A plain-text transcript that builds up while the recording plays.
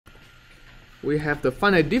we have the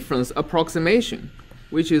finite difference approximation,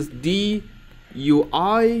 which is d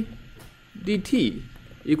ui dt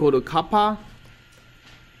equal to kappa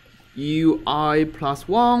ui plus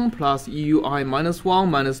 1 plus ui minus 1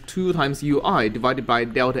 minus 2 times ui divided by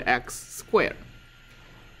delta x squared.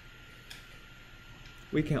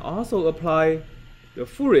 We can also apply the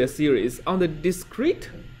Fourier series on the discrete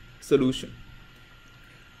solution.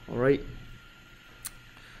 All right.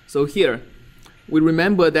 So here, we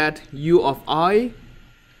remember that u of I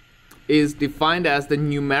is defined as the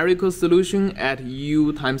numerical solution at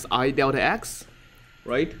u times I delta x,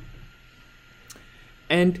 right?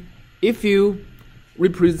 And if you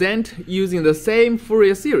represent using the same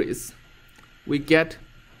Fourier series, we get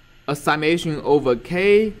a summation over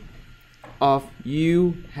k of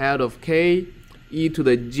u head of k e to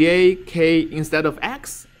the j k instead of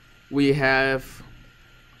x, we have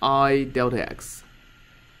I delta x.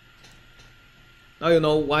 Now you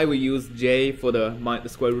know why we use j for the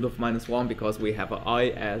square root of minus 1, because we have I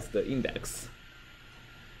as the index.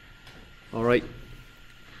 All right.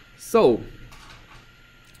 So,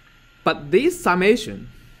 but this summation,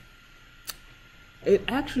 it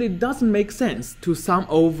actually doesn't make sense to sum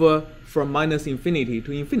over from minus infinity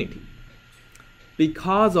to infinity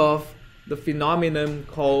because of the phenomenon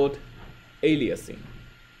called aliasing.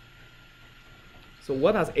 So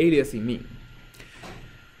what does aliasing mean?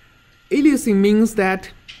 Aliasing means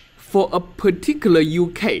that for a particular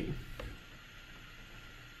uk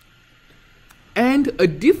and a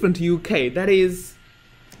different uk that is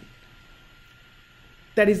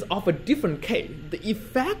of a different k, the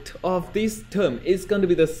effect of this term is going to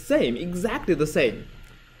be the same, exactly the same,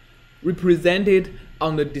 represented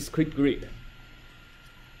on the discrete grid.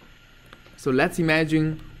 So let's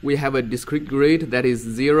imagine we have a discrete grid that is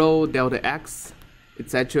 0, delta x,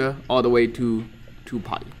 etc., all the way to 2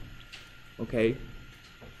 pi. Okay.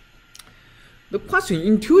 The question,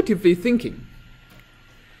 intuitively thinking,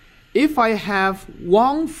 if I have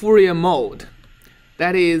one Fourier mode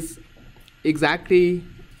that is exactly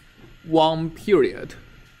one period,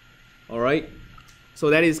 all right, so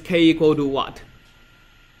that is k equal to what?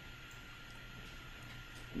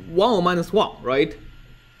 1 or minus 1, right?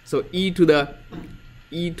 So e to the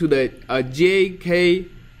j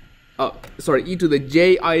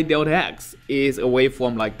I delta x is a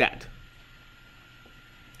waveform like that.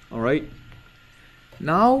 All right.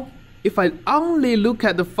 Now, if I only look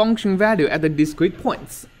at the function value at the discrete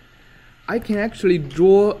points, I can actually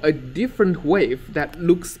draw a different wave that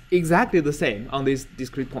looks exactly the same on these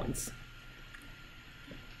discrete points.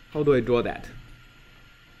 How do I draw that?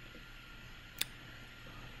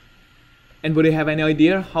 Anybody have any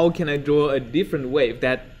idea? How can I draw a different wave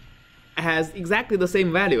that has exactly the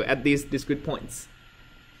same value at these discrete points?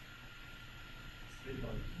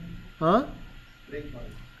 Huh?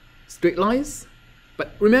 Straight lines?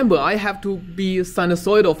 But remember, I have to be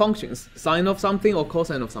sinusoidal functions, sine of something or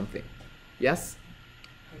cosine of something. Yes?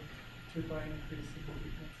 2 pi increase in the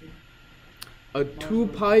frequency. A 2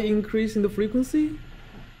 pi increase in the frequency?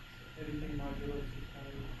 Everything modulo 2 pi.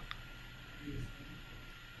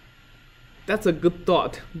 That's a good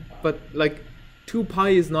thought, but like 2 pi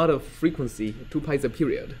is not a frequency, 2 pi is a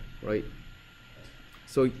period, right?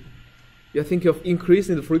 So you're thinking of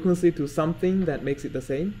increasing the frequency to something that makes it the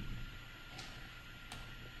same?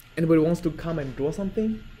 Anybody wants to come and draw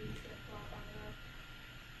something?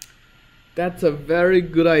 That's a very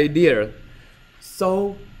good idea.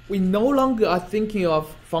 So we no longer are thinking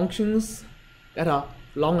of functions that are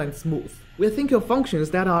long and smooth. We're thinking of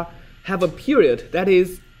functions that have a period that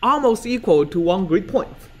is almost equal to one grid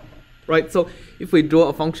point, right? So if we draw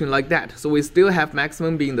a function like that, so we still have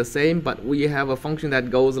maximum being the same, but we have a function that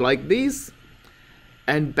goes like this,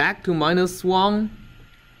 and back to minus 1,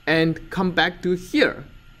 and come back to here.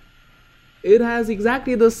 It has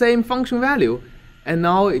exactly the same function value, and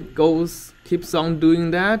now it keeps on doing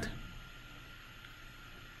that.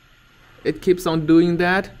 It keeps on doing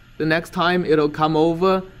that. The next time it'll come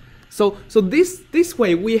over. So this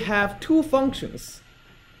way we have two functions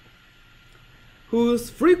whose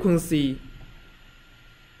frequency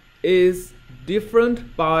is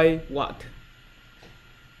different by what?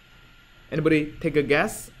 Anybody take a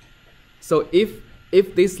guess? So if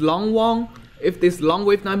this long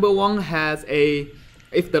wave number 1 has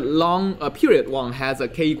if the long period 1 has a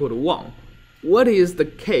k equal to 1, what is the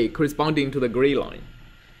k corresponding to the gray line?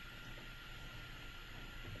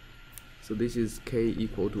 So this is k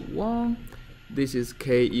equal to 1. This is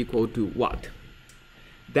k equal to what?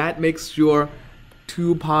 That makes sure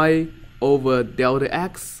 2 pi over delta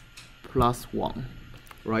x plus 1,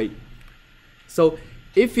 right? So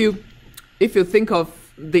if you think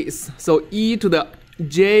of this, so e to the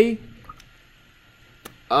j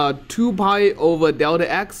 2 pi over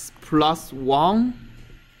delta x plus 1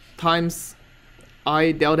 times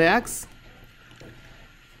I delta x.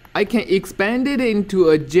 I can expand it into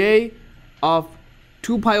a j of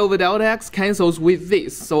 2 pi over delta x cancels with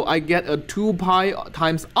this. So I get a 2 pi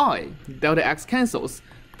times I delta x cancels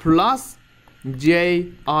plus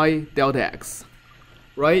j I delta x,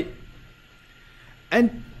 right?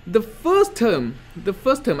 And the first term,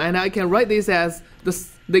 and I can write this as the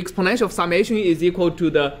exponential of summation is equal to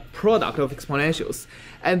the product of exponentials.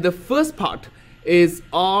 And the first part is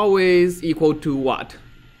always equal to what?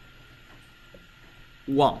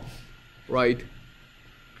 1, right?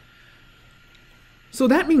 So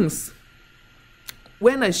that means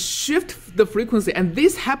when I shift the frequency, and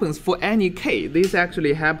this happens for any k, this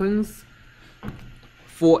actually happens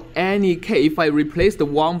for any k. If I replace the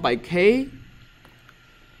 1 by k,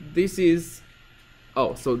 this is,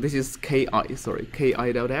 oh, so this is ki, sorry, ki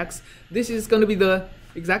delta x. This is going to be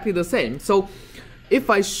exactly the same. So if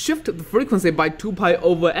I shift the frequency by 2 pi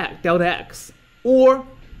over delta x, or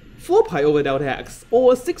 4 pi over delta x,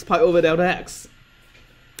 or 6 pi over delta x,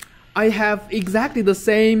 I have exactly the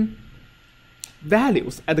same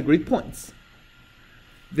values at the grid points.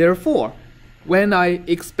 Therefore, when I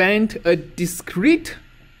expand a discrete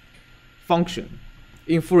function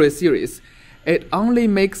in Fourier series, it only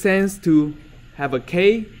makes sense to have a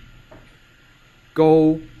k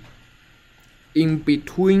go in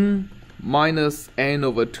between minus n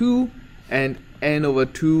over 2 and n over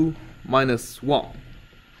 2 minus 1,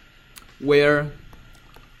 where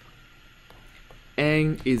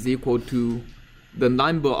n is equal to the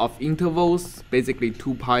number of intervals, basically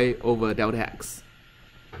 2 pi over delta x.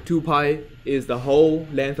 2 pi is the whole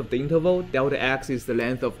length of the interval, delta x is the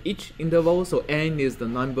length of each interval, so n is the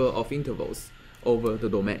number of intervals over the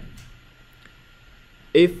domain.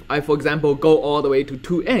 If I, for example, go all the way to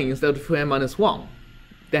 2n instead of 2n minus 1,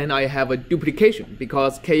 then I have a duplication,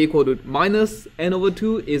 because k equal to minus n over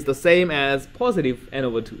 2 is the same as positive n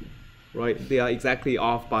over 2, right? They are exactly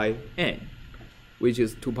off by n, which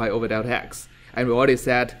is 2 pi over delta x. And we already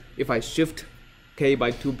said if I shift k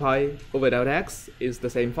by 2 pi over delta x is the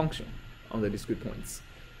same function on the discrete points.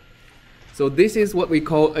 So this is what we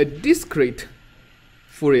call a discrete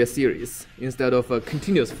Fourier series instead of a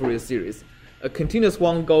continuous Fourier series. A continuous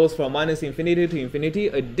one goes from minus infinity to infinity,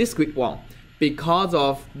 a discrete one, because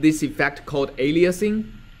of this effect called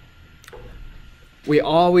aliasing, we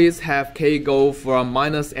always have k go from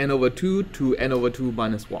minus n over 2 to n over 2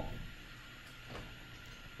 minus 1.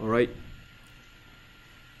 All right.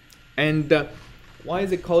 And why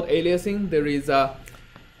is it called aliasing? There is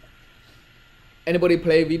anybody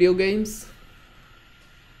play video games?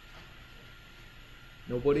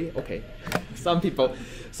 Nobody? Okay, some people.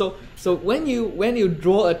 So when you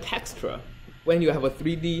draw a texture, when you have a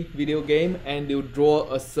 3D video game and you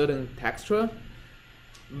draw a certain texture,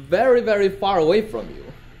 very, very far away from you,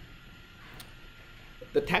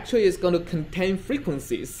 the texture is going to contain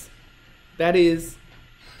frequencies that is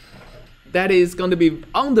going to be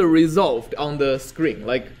under-resolved on the screen.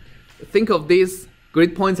 Like, think of these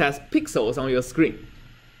grid points as pixels on your screen.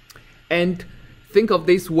 And think of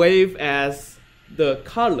this wave as the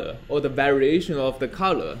color or the variation of the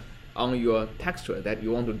color on your texture that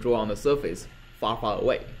you want to draw on the surface far, far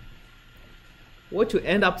away. What you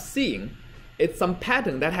end up seeing is some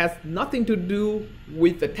pattern that has nothing to do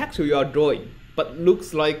with the texture you are drawing, but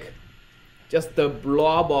looks like just the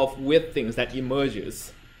blob of weird things that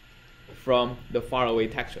emerges from the faraway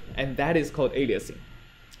texture, and that is called aliasing.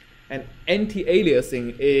 And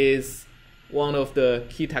anti-aliasing is one of the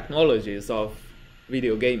key technologies of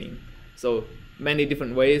video gaming. So many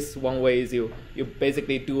different ways. One way is you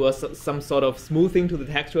basically do some sort of smoothing to the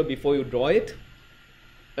texture before you draw it.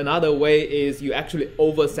 Another way is you actually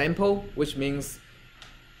oversample, which means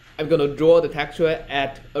I'm going to draw the texture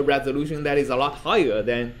at a resolution that is a lot higher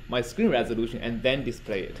than my screen resolution and then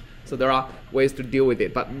display it. So there are ways to deal with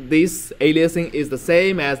it. But this aliasing is the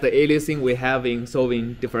same as the aliasing we have in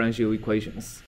solving differential equations.